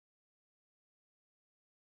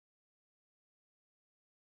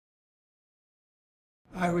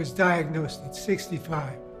I was diagnosed at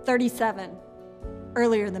 65. 37.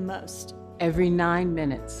 Earlier than most. Every 9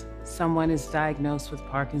 minutes, someone is diagnosed with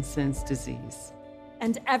Parkinson's disease.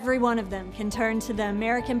 And every one of them can turn to the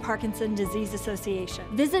American Parkinson Disease Association.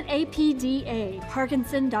 Visit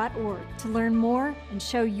apdaparkinson.org to learn more and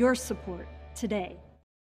show your support today.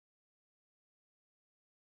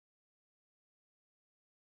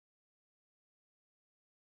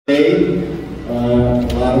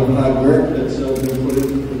 A lot of hard work that's been put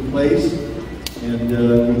in place, and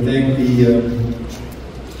we thank the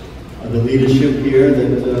leadership here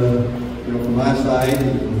that, from our side,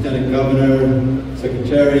 the Lieutenant Governor,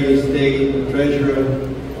 Secretary of State, the Treasurer,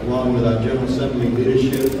 along with our General Assembly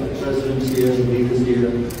leadership, our presidents here, the leaders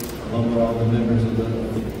here, along with all the members of the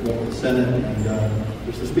Senate, and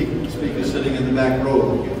just the speaker sitting in the back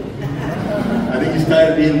row here. I think he's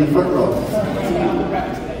tired of being in the front row.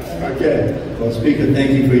 Okay. Well, Speaker,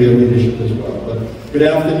 thank you for your leadership as well. But good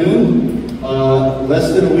afternoon.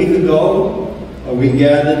 Less than a week ago, we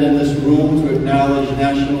gathered in this room to acknowledge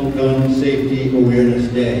National Gun Safety Awareness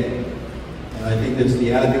Day. And I think it's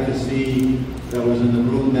the advocacy that was in the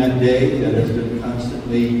room that day that has been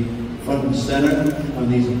constantly front and center on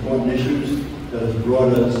these important issues that has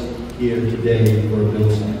brought us here today for a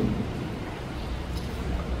bill signing.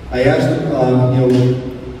 I asked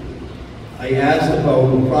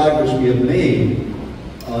about the progress we have made,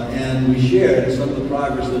 and we shared some of the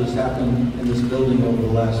progress that has happened in this building over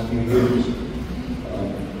the last few years.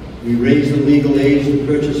 We raised the legal age to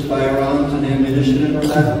purchase firearms and ammunition in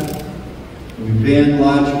Rhode Island. We banned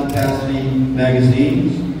large capacity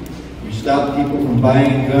magazines. We stopped people from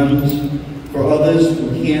buying guns for others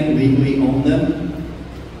who can't legally own them.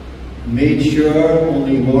 Made sure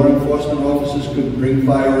only law enforcement officers could bring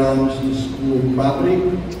firearms to school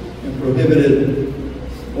property, and prohibited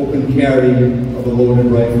open carry of a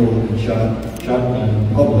loaded rifle and shotgun in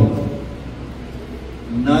public.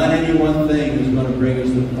 Not any one thing is going to bring us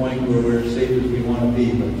to the point where we're as safe as we want to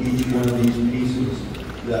be, but each one of these pieces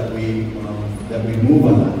that we move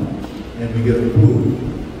on and we get approved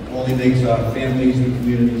only makes our families and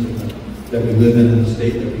communities that we live in and the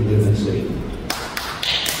state that we live in safe.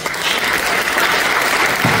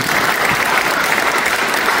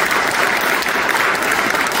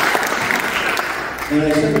 And I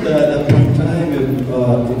said that at that point in time, if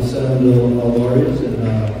Senator Lawrence and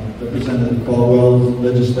Representative Caldwell's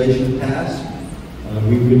legislation passed,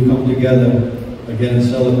 we would come together again and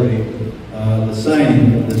celebrate the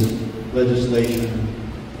signing of this legislation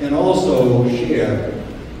and also share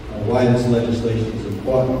why this legislation is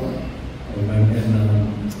important.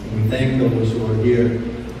 And we thank those who are here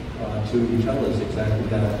to tell us exactly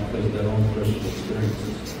that because of their own personal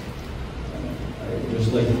experiences.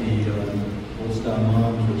 Just like the Old Star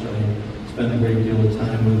Moms, which I spend a great deal of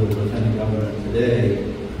time with the Lieutenant Governor today,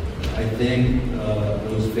 I thank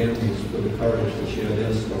those families for the courage to share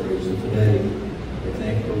their stories. And today, I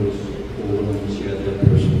thank those who are willing to share their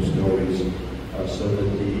personal stories so that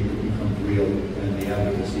it becomes real and the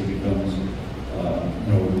advocacy becomes,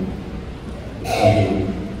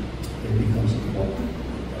 it becomes important.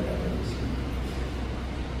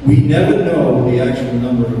 We never know the actual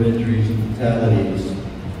number of injuries and fatalities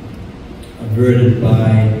averted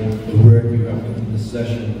by the work you have in this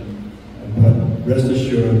session, but rest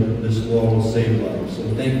assured this law will save lives. So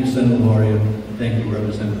thank you, Senator Lauria. Thank you,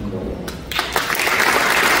 Representative Caldwell.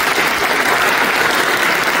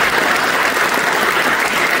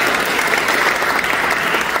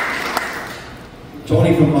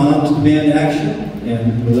 Tony from Moms Demand Action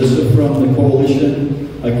and Melissa from the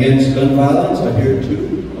Coalition Against Gun Violence are here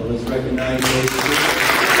too. Well, let's recognize those.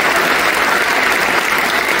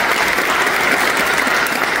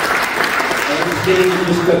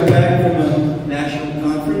 Just got back from a national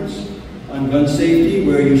conference on gun safety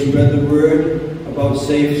where you spread the word about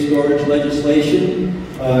safe storage legislation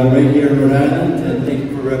right here in Rhode Island, and thank you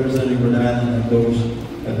for representing Rhode Island at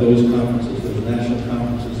those conferences. Those national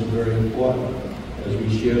conferences are very important as we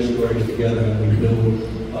share stories together and we build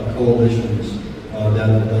coalitions that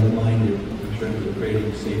are like-minded in terms of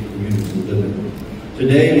creating safe communities to live in.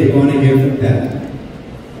 Today we're going to hear from Pat,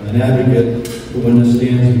 an advocate who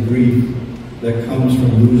understands the grief that comes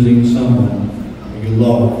from losing someone you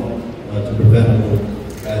love to preventable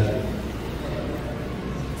tragedy.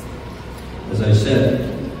 As I said,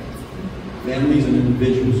 families and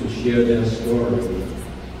individuals who share their story,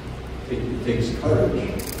 it takes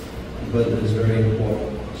courage, but it is very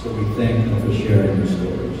important. So we thank them for sharing their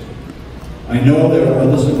stories. I know there are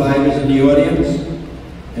other survivors in the audience,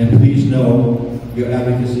 and please know your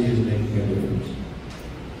advocacy is making a difference.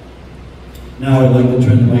 Now I'd like to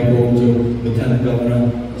turn the mic over to Lieutenant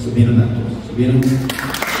Governor Sabina Matos. Sabina?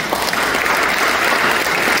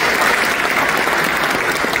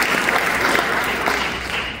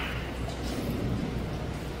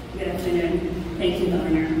 Thank you,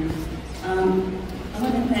 Governor. I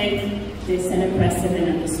want to thank the Senate President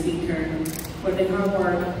and the Speaker for the hard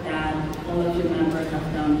work that all of your members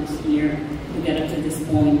have done this year to get up to this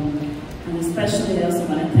point. And especially I also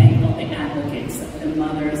want to thank all the advocates, the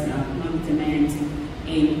mothers, the mom demands,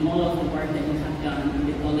 in all of the work that you have done in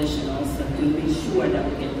the coalition also to be sure that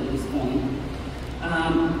we get to this point.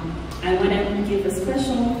 I want to give a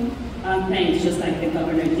special thanks, just like the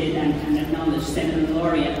Governor did, and acknowledge Senator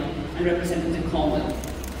Loria and Representative Caldwell.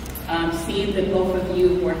 Seeing the both of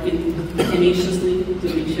you working tenaciously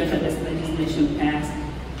to make sure that this legislation passed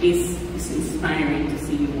is inspiring to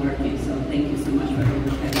see you working. So thank you so much for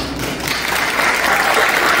everything.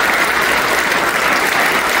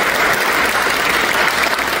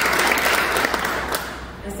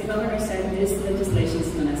 As the Governor said, this legislation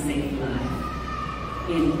is going to save lives.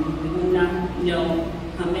 And we will not know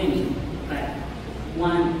how many, but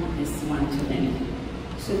one is one too many.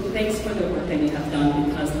 So thanks for the work that you have done,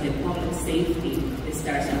 because the public safety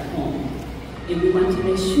starts at home. And we want to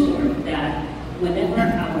make sure that whenever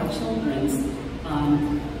our children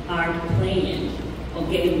are playing or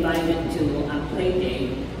get invited to a play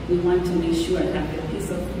day, we want to make sure that have the peace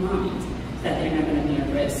of mind that they're not going to be at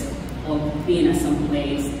risk of being at some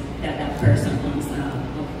place that that person owns a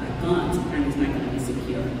gun and is not going to be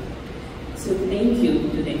secure. So thank you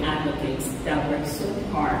to the advocates that worked so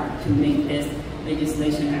hard to make this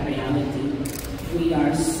legislation a reality. We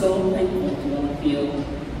are so thankful to all of you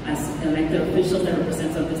as elected officials that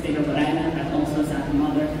represent the state of Rhode Island, but also as a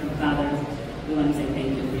mother and father. We want to say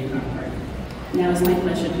thank you for your hard work. Now it's my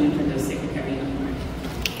pleasure to introduce Secretary of War.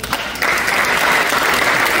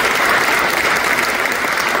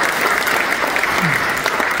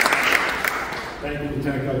 Thank you,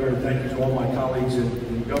 Lieutenant Governor, and thank you to all my colleagues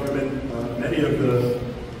in government. Many of the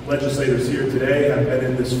legislators here today have been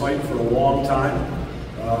in this fight for a long time.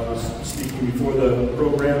 I was speaking before the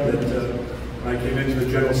program that when I came into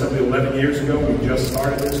the General Assembly 11 years ago, we just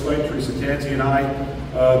started this fight. Teresa Tanzi and I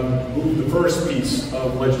moved the first piece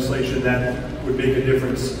of legislation that would make a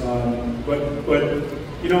difference. But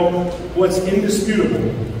you know, what's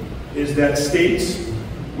indisputable is that states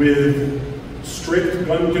with strict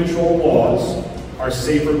gun control laws are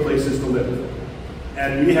safer places to live.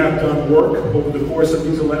 And we have done work over the course of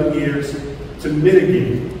these 11 years to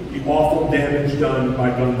mitigate the awful damage done by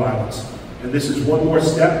gun violence. And this is one more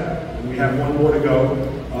step, and we have one more to go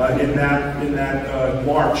in that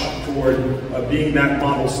march toward being that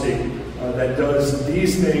model state that does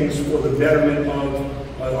these things for the betterment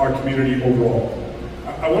of our community overall.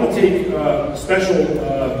 I want to take special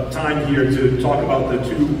time here to talk about the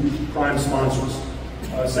two prime sponsors.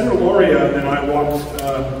 Senator Loria and I walked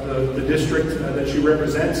the district that she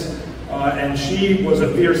represents, and she was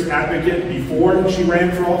a fierce advocate before she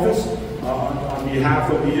ran for office on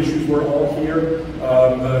behalf of the issues we're all here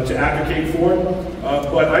to advocate for.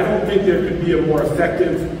 But I don't think there could be a more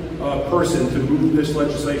effective person to move this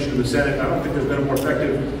legislation to the Senate. I don't think there's been a more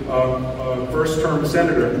effective first-term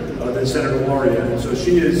senator than Senator Loria. And so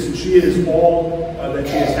she is all that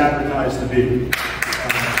she is advertised to be.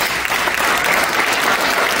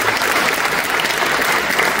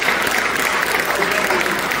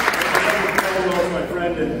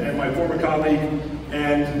 And my former colleague,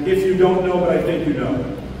 and if you don't know, but I think you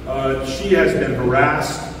know, she has been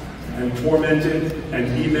harassed and tormented, and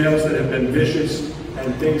emails that have been vicious,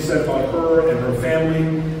 and things said about her and her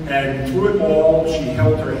family, and through it all, she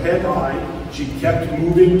held her head high, she kept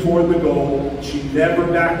moving toward the goal, she never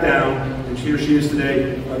backed down, and here she is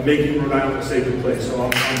today, making Rhode Island a safer place. So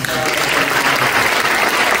I'm proud.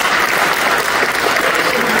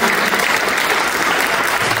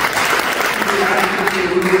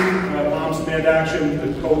 Action,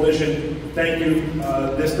 the coalition, thank you.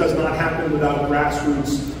 This does not happen without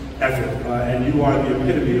grassroots effort, and you are the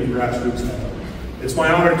epitome of grassroots effort. It's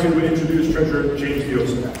my honor to introduce Treasurer James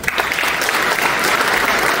Diosa.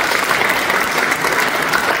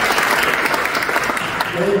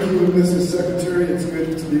 Thank you, Mrs. Secretary. It's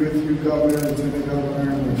good to be with you, Governor, Lieutenant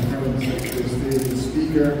Governor, my friend, Secretary of State, the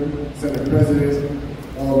Speaker, Senate President,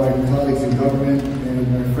 all my colleagues in government,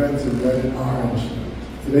 and my friends in red and orange.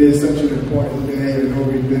 Today is such an important day. I know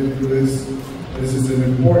we've been through this. This is an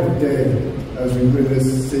important day as we bring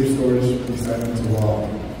this safe storage beside into law.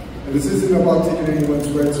 And this isn't about taking anyone's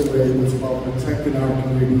rights away, it's about protecting our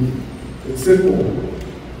community. It's simple.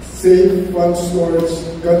 Safe gun storage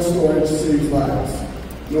saves lives.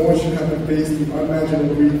 No one should have to face the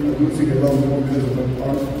unimaginable grief of losing a loved one because of an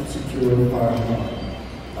unsecure firearm.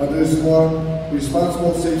 Under this law,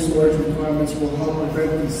 responsible safe storage requirements will help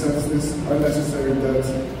prevent these senseless, unnecessary deaths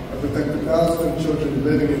and protect the thousands of children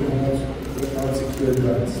living in homes with unsecured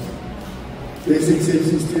guns. Basic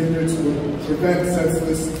safety standards will prevent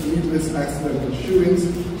senseless, needless accidental shootings,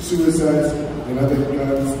 suicides, and other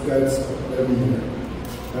gun deaths every year.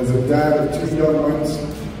 As a dad of 2 young ones,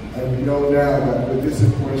 I know now that with this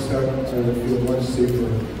important step, I will feel much safer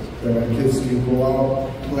that my kids can go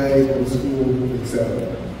out, play, go to school,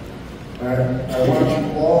 etc. I want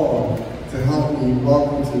you all to help me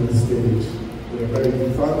welcome to the stage with a very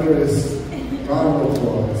thunderous round of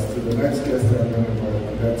applause to the next guest that I'm going to invite,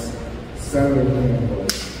 and that's Senator Graham.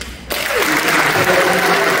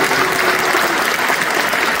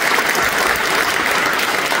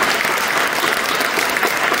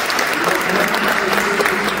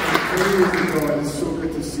 It's so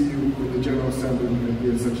good to see you with the General Assembly and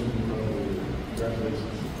give such an incredible leader.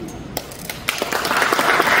 Congratulations.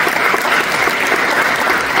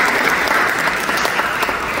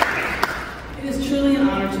 It is truly an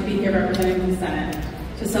honor to be here representing the Senate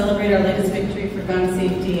to celebrate our latest victory for gun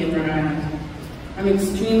safety in Rhode Island. I'm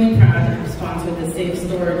extremely proud to have sponsored the Safe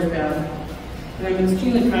Storage Bill, and I'm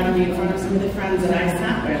extremely proud to be in front of some of the friends that I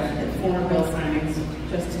sat with at former bill signings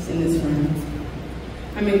just in this room.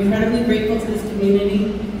 I'm incredibly grateful to this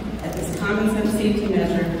community that this common sense safety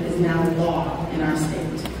measure is now law in our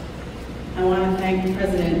state. I want to thank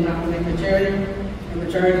President Malcolm and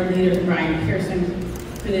Majority Leader Brian Pearson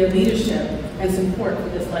for their leadership and support for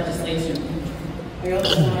this legislation. I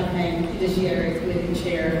also want to thank Judiciary Committee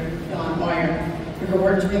Chair Dawn Hoyer for her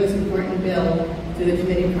work to bring this important bill through the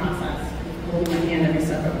committee process, holding my hand every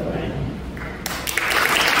step of the way.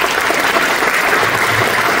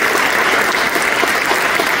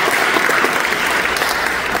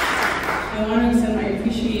 I want to extend my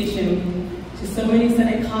appreciation to so many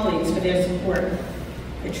Senate colleagues for their support.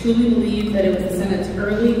 I truly believe that it was the Senate's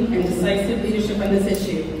early and decisive leadership on this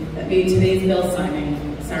issue that made today's bill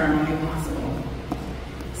signing ceremony possible.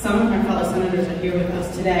 Some of my fellow senators are here with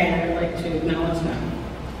us today, and I would like to acknowledge them.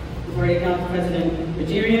 We've already got President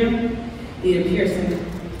Ruggiero, Leader Pearson,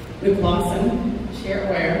 Whip Lawson, Chair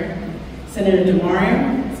Hoyer, Senator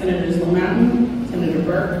DeMario, Senators LaMountain, Senator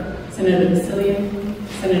Burke, Senator Vasilian,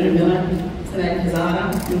 Senator Miller, Senator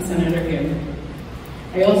Quezada, and Senator Gill.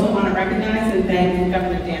 I also want to recognize and thank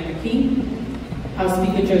Governor Dan McKee, House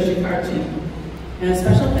Speaker Joe Shekarchi, and a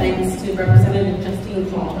special thanks to Representative Justine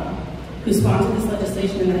Caldwell, who sponsored this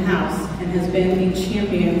legislation in the House and has been a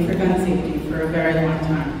champion for gun safety for a very long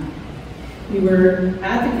time. We were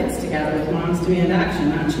advocates together with Moms Demand Action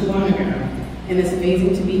not too long ago, and it's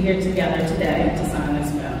amazing to be here together today to sign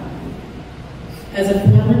this bill. As a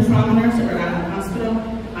former trauma nurse at Rhode Island Hospital,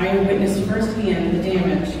 I have witnessed firsthand the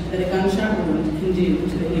damage that a gunshot wound can do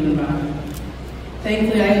to the human body.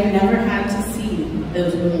 Thankfully, I have never had to see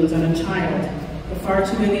those wounds on a child, but far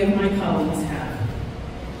too many of my colleagues have.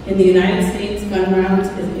 In the United States, gun violence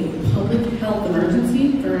is a public health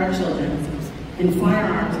emergency for our children, and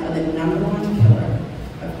firearms are the #1 killer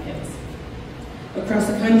of kids. Across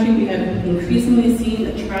the country, we have increasingly seen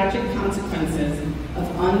the tragic consequences of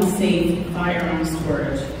unsafe firearm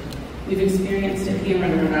storage. We've experienced it here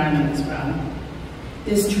in Rhode Island as well.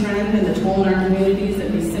 This trend and the toll in our communities that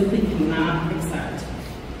we simply cannot accept.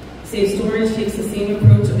 Safe storage takes the same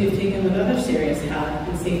approach that we've taken with other serious health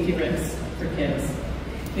and safety risks for kids.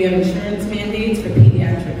 We have insurance mandates for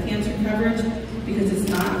pediatric cancer coverage because it's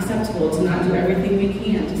not acceptable to not do everything we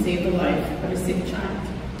can to save the life of a sick child.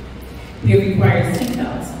 We have required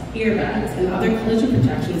seatbelts, airbags, and other collision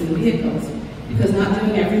protections in vehicles because not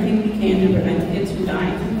doing everything we can to prevent kids from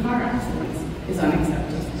dying from car accidents is unacceptable.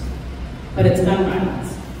 But it's gun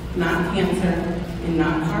violence, not cancer, and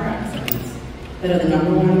not car accidents that are the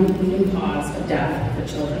 #1 leading cause of death for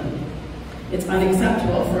children. It's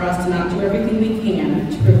unacceptable for us to not do everything we can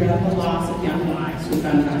to prevent the loss of young lives from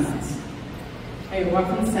gun violence. I have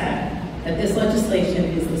often said that this legislation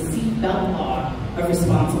is the seatbelt law of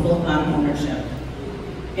responsible gun ownership.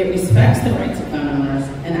 It respects the rights of gun owners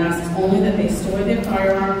and asks only that they store their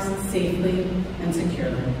firearms safely and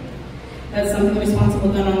securely. That's something responsible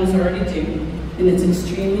gun owners already do, and it's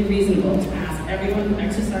extremely reasonable to ask everyone who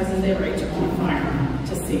exercises their right to own a firearm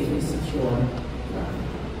to safely secure a weapon.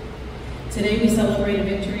 Today we celebrate a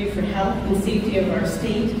victory for health and safety of our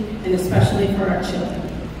state, and especially for our children.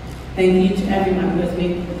 Thank you to everyone who has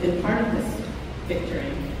been part of this victory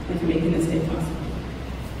and for making this day possible.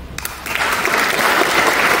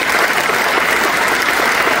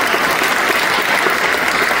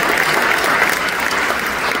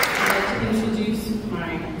 I'd like to introduce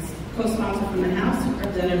my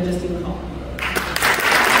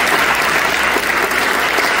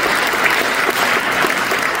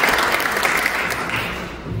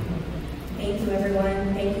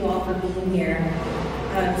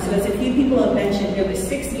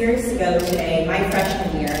years ago today, my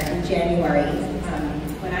freshman year in January,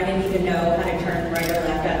 when I didn't even know how to turn right or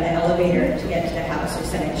left out of the elevator to get to the House or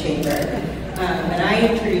Senate chamber, and I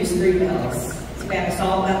introduced 3 bills: to ban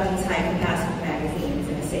assault weapons, high-capacity magazines,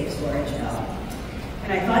 and a safe storage bill.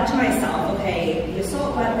 And I thought to myself, okay, the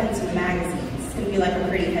assault weapons and the magazines is going to be like a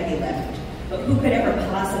pretty heavy lift, but who could ever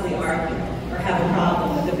possibly argue or have a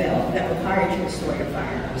problem with a bill that required you to store your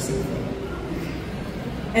firearms safely?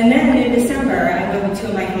 And then in December, I went with 2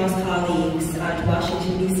 of my House colleagues to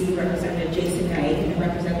Washington, D.C., Representative Jason Knight and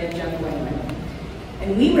Representative Jeff Wayman.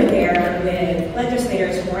 And we were there with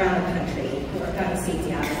legislators from around the country who are gun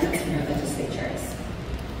safety advocates in their legislatures.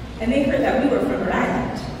 And they heard that we were from Rhode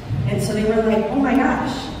Island. And so they were like, oh my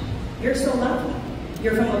gosh, you're so lucky.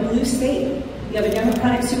 You're from a blue state. You have a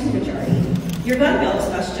Democratic supermajority. Your gun bills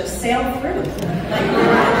must just sail through, like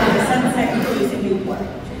we're on the Sunset Cruise in Newport.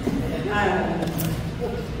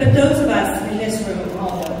 But those of us in this room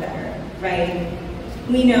all know better, right?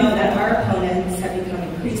 We know that our opponents have become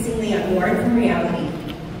increasingly unmoored from reality,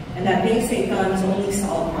 and that they say guns only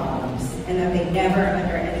solve problems, and that they never,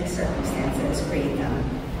 under any circumstances, create them.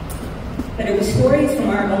 But it was stories from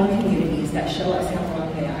our own communities that show us how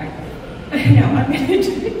wrong they are. No, I'm going to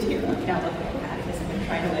do it here. I'm not looking at that because I've been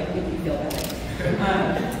trying to make you feel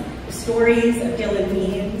better. Stories of Dylan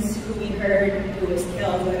Beans, who we heard, who was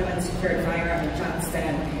killed with an unsecured firearm in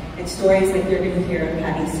Johnston, and stories like you're going to hear of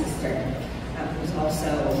Patty's sister, who was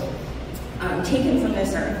also taken from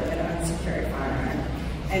this earth with an unsecured firearm.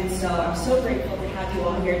 And so I'm so grateful to have you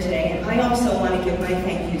all here today. And I also want to give my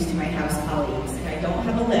thank yous to my House colleagues. And I don't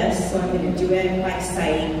have a list, so I'm going to do it by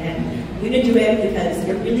sight. And I'm going to do it because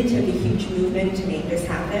it really took a huge movement to make this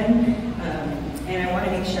happen. And I want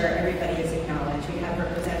to make sure everybody is acknowledged. We have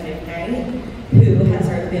Representative Knight, who has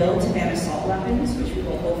our bill to ban assault weapons, which we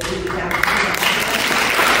will hopefully be back to.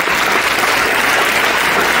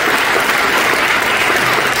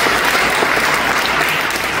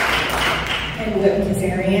 And Whip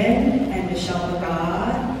Kazarian, and Michelle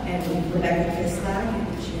McGaw, and Rebecca Kislak,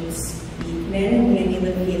 and June Speakman, Andy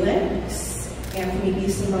Felix, Anthony B.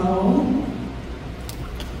 Simone,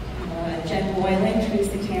 Jen Boylan,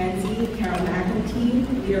 Teresa Tansey, Carol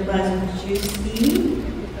McEntee, Peter Blazkowski,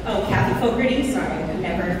 Kathy Fogarty, sorry, I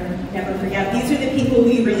never forget. These are the people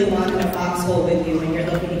we really want in a foxhole with you when you're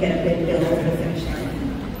looking to get a big bill over the finish line.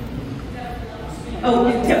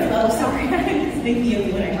 Sorry, I was thinking of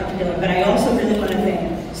you when I talked to Dylan, but I also really want to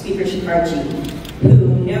thank Speaker Shikarji,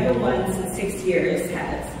 who never once in 6 years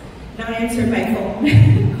has not answered my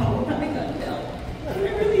phone call about my gun bill. I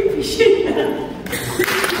really appreciate that.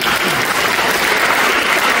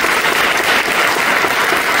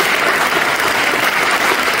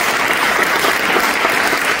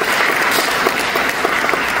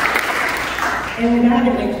 And with that,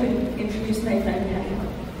 I'd like to introduce my friend Patty.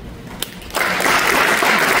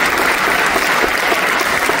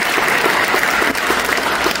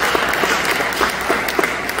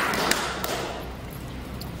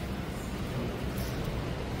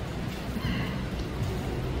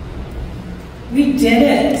 We did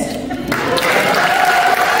it!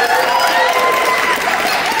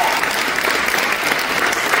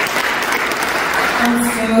 I'm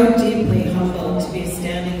so deeply humbled to be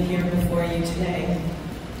standing here before you today.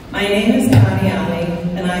 My name is Patty Alley,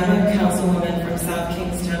 and I'm a councilwoman from South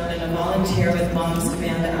Kingstown and a volunteer with Moms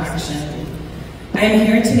Command Action. I am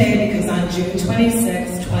here today because on June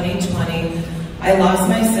 26, 2020, I lost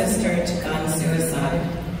my sister to gun suicide.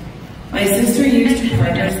 My sister used her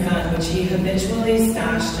partner's gun, which he habitually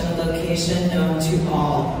stashed in a location known to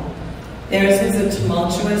all. Theirs was a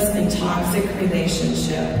tumultuous and toxic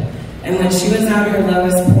relationship, and when she was at her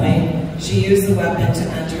lowest point, she used the weapon to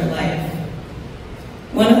end her life.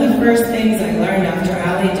 One of the first things I learned after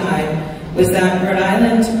Allie died was that Rhode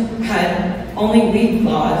Island had only weak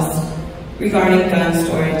laws regarding gun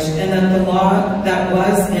storage, and that the law that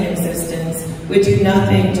was in existence would do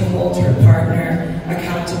nothing to hold her partner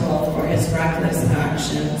accountable for his reckless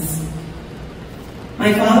actions.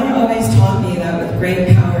 My father always taught me that with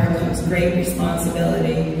great power comes great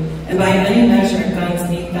responsibility, and by any measure, guns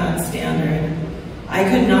meet that standard. I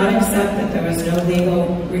could not accept that there was no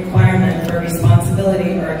legal requirement for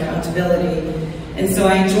responsibility or accountability, and so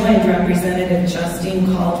I joined Representative Justine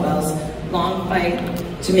Caldwell's long fight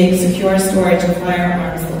to make secure storage of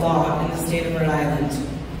firearms the law in the state of Rhode Island.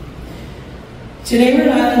 Today, Rhode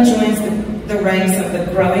Island joins the ranks of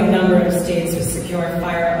the growing number of states with secure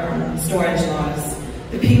firearm storage laws.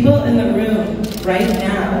 The people in the room right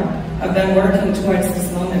now have been working towards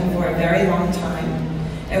this moment for a very long time,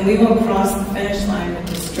 and we will cross the finish line with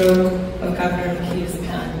the stroke of Governor McKee's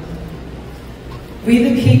pen. We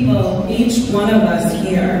the people, each one of us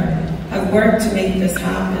here, have worked to make this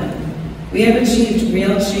happen. We have achieved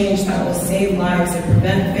real change that will save lives and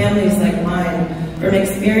prevent families like mine from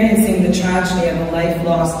experiencing the tragedy of a life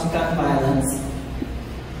lost to gun violence.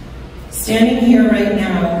 Standing here right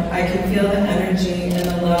now, I can feel the energy and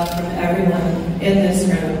the love from everyone in this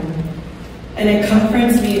room. And it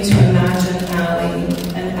comforts me to imagine Allie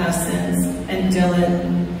and Essence and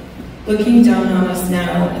Dylan looking down on us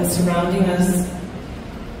now and surrounding us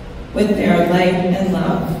with their light and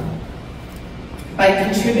love. By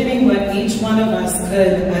contributing what each one of us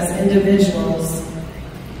could as individuals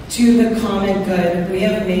to the common good, we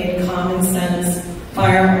have made common sense,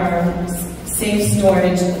 firearms, safe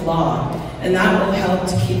storage the law, and that will help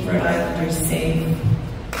to keep Rhode Islanders safe.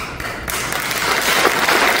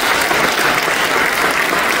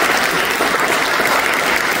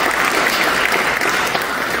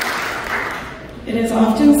 It is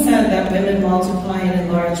often said that women multiply and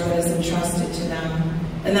enlarge what is entrusted to them.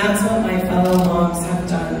 And that's what my fellow moms have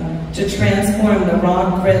done, to transform the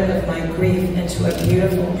raw grit of my grief into a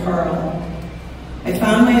beautiful pearl. I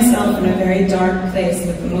found myself in a very dark place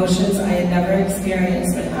with emotions I had never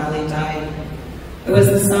experienced when Allie died. It was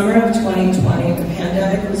the summer of 2020, the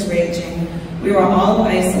pandemic was raging, we were all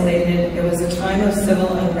isolated, it was a time of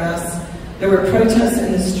civil unrest, there were protests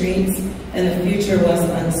in the streets, and the future was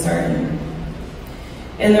uncertain.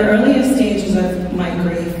 In the earliest stages of my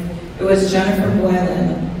grief, it was Jennifer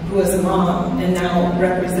Boylan, who was a mom and now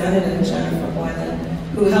Representative Jennifer Boylan,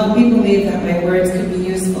 who helped me believe that my words could be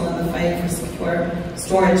useful in the fight for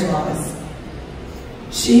storage laws.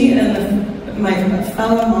 She and my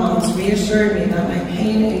fellow moms reassured me that my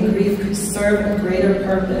pain and grief could serve a greater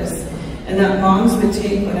purpose and that moms would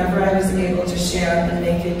take whatever I was able to share and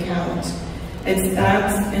make it count.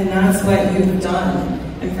 That's what you've done,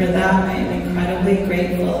 and for that I am incredibly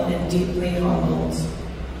grateful and deeply humbled.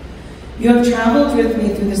 You have traveled with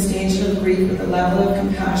me through the stage of grief with a level of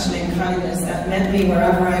compassion and kindness that met me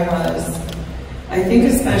wherever I was. I think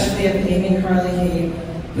especially of Amy Hurley,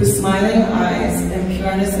 whose smiling eyes and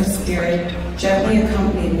pureness of spirit gently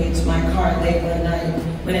accompanied me to my car late one night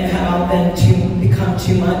when it had all become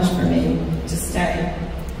too much for me to stay.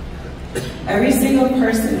 Every single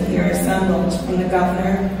person here assembled, from the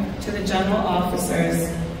governor to the general officers,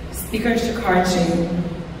 Speaker Shikarchi,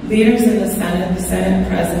 leaders in the Senate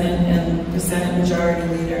President and the Senate Majority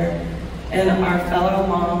Leader, and our fellow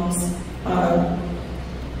moms,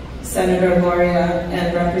 Senator Loria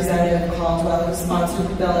and Representative Caldwell, who sponsored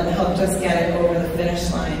the bill and helped us get it over the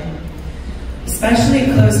finish line. Especially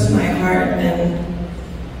close to my heart and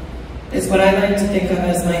is what I like to think of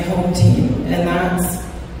as my home team, and that's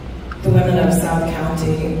the women of South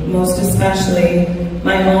County, most especially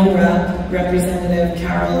my own Representative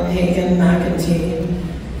Carol Hagan-McEntee,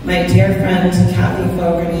 my dear friend Kathy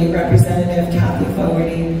Fogarty, Representative Kathy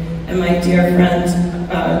Fogarty, and my dear friend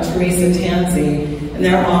Teresa Tansey, and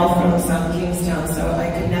they're all from South Kingstown, so I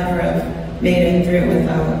could never have made it through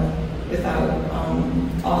without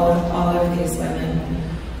all of these women.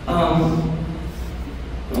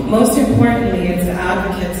 Most importantly, it's the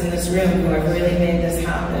advocates in this room who have really made this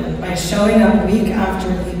happen. By showing up week after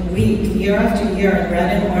week, year after year in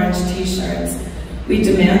red and orange t-shirts, we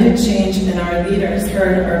demanded change and our leaders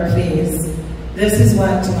heard our pleas. This is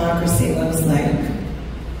what democracy looks like.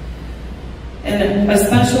 And a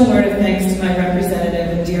special word of thanks to my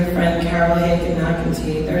representative and dear friend Carol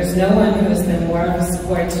Hagan-McEntee. There is no one who has been more of a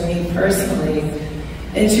support to me personally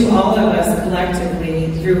and to all of us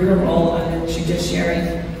collectively through her role on the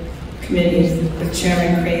Judiciary Committee with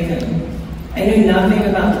Chairman Craven. I knew nothing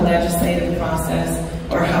about the legislative process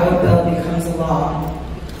or how a bill becomes a law.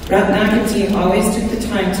 Rep. McEntee always took the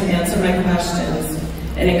time to answer my questions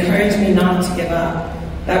and encouraged me not to give up,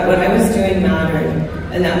 that what I was doing mattered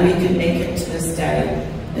and that we could make it to this day.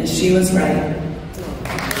 And she was right.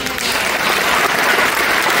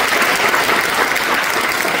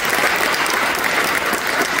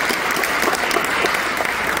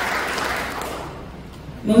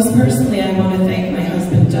 Most personally, I want to thank my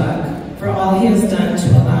husband, Doug, for all he has done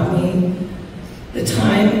to allow me the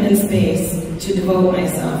time and space to devote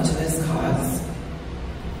myself to this cause.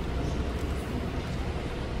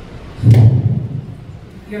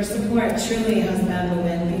 Your support truly has been the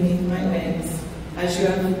wind beneath my wings as you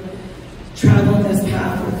have traveled this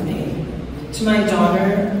path with me. To my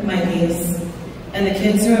daughter, my niece, and the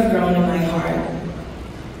kids who have grown in my heart,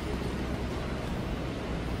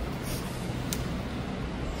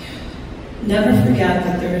 never forget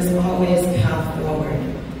that there is always a path forward.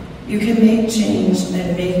 You can make change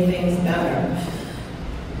and make things better.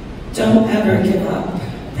 Don't ever give up.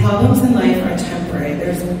 Problems in life are temporary.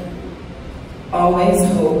 Always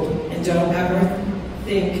hope, and don't ever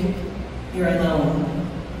think you're alone.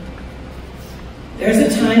 There's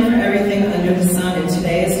a time for everything under the sun, and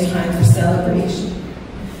today is a time for celebration.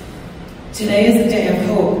 Today is a day of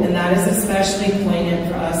hope, and that is especially poignant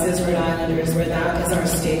for us as Rhode Islanders, where that is our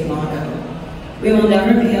state motto. We will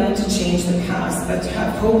never be able to change the past, but to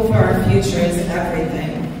have hope for our future is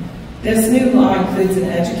everything. This new law includes an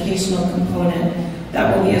educational component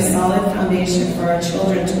that will be a solid foundation for our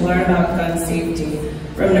children to learn about gun safety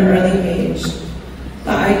from an early age.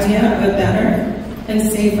 The idea of a better and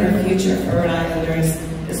safer future for Rhode Islanders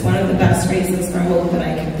is one of the best reasons for hope that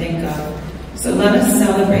I can think of. So let us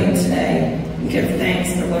celebrate today and give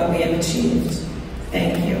thanks for what we have achieved.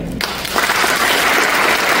 Thank you.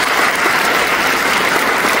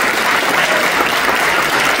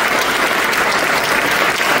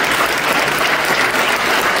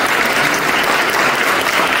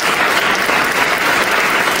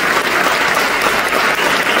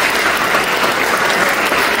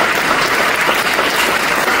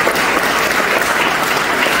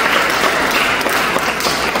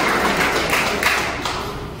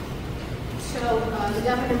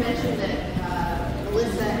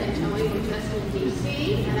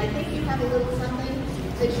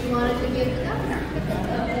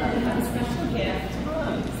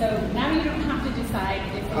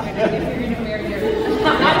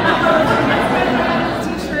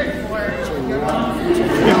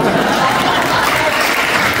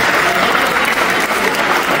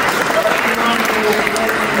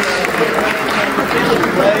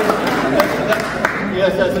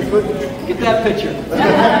 Yes, that's a good. Get that picture.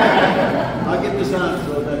 I'll get this on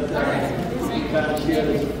so that you kind of share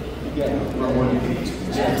this together.